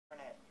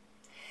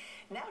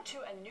Now to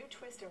a new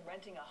twist in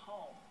renting a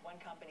home. One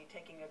company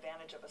taking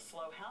advantage of a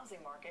slow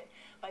housing market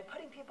by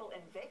putting people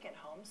in vacant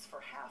homes for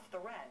half the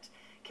rent.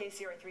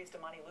 KCRA 3's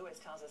Damani Lewis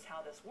tells us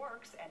how this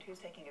works and who's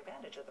taking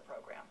advantage of the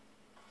program.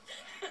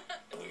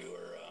 We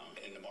were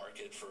in the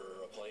market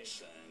for a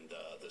place, and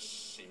this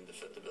seemed to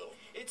fit the bill.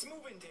 It's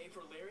move-in day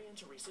for Larry and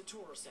Teresa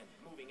Torreson,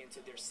 moving into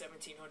their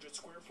 1,700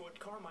 square foot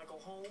Carmichael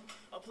home,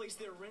 a place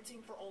they're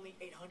renting for only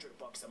 $800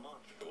 a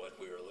month. What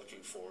we were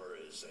looking for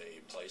is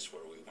a place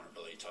where we weren't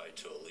really tied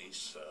to a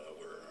lease.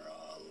 We're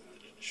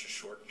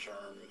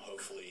short-term,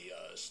 hopefully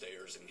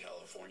stayers in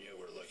California.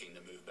 We're looking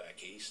to move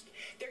back east.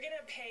 They're going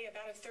to pay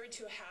about a third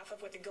to a half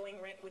of what the going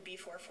rent would be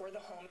for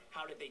the home.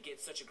 How did they get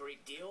such a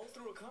great deal?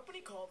 Through a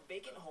company called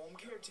Vacant Home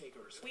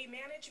Caretakers. We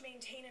manage,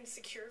 maintain, and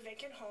secure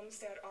vacant homes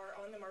that are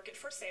on the market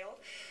for sale.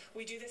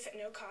 We do this at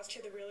no cost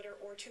to the realtor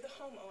or to the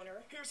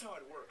homeowner. Here's how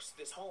it works.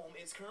 This home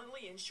is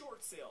currently in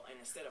short sale, and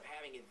instead of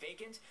having it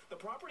vacant, the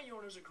property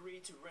owners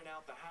agreed to rent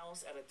out the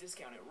house at a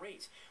discounted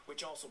rate,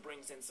 which also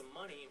brings in some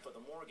money for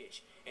the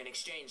mortgage. In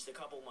exchange, the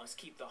couple must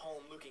keep the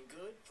home looking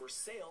good for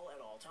sale at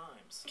all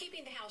times.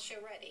 Keeping the house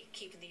show ready,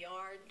 keeping the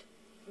yard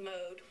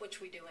mowed, which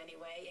we do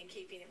anyway, and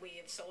we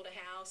have sold a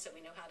house, so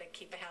we know how to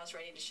keep a house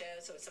ready to show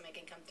so somebody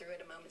can come through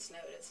at a moment's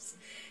notice.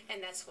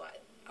 And that's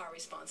what our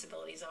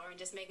responsibilities are, and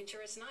just making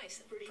sure it's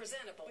nice,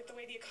 presentable. With the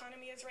way the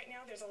economy is right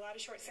now, there's a lot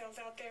of short sales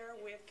out there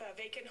with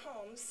vacant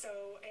homes,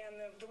 and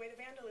the way the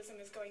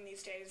vandalism is going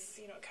these days,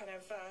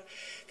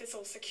 this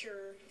will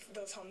secure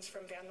those homes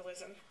from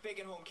vandalism.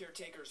 Vacant Home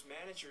Caretakers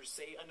managers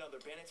say another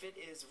benefit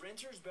is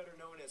renters, better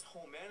known as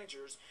home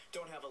managers,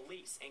 don't have a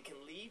lease and can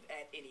leave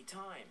at any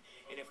time.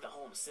 And if the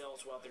home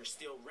sells while they're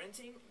still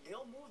renting,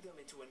 they'll move them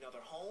into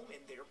another home in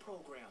their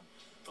program.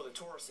 For the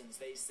Torresons,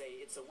 they say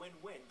it's a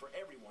win-win for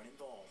everyone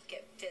involved.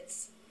 It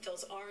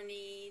fills our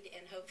need,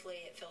 and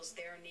hopefully it fills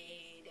their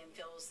need and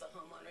fills the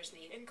homeowner's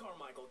need. In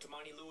Carmichael,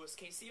 Damani Lewis,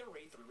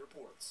 KCRA 3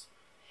 reports.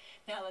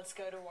 Now let's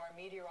go to our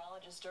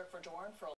meteorologist, Dirk Verdorn, for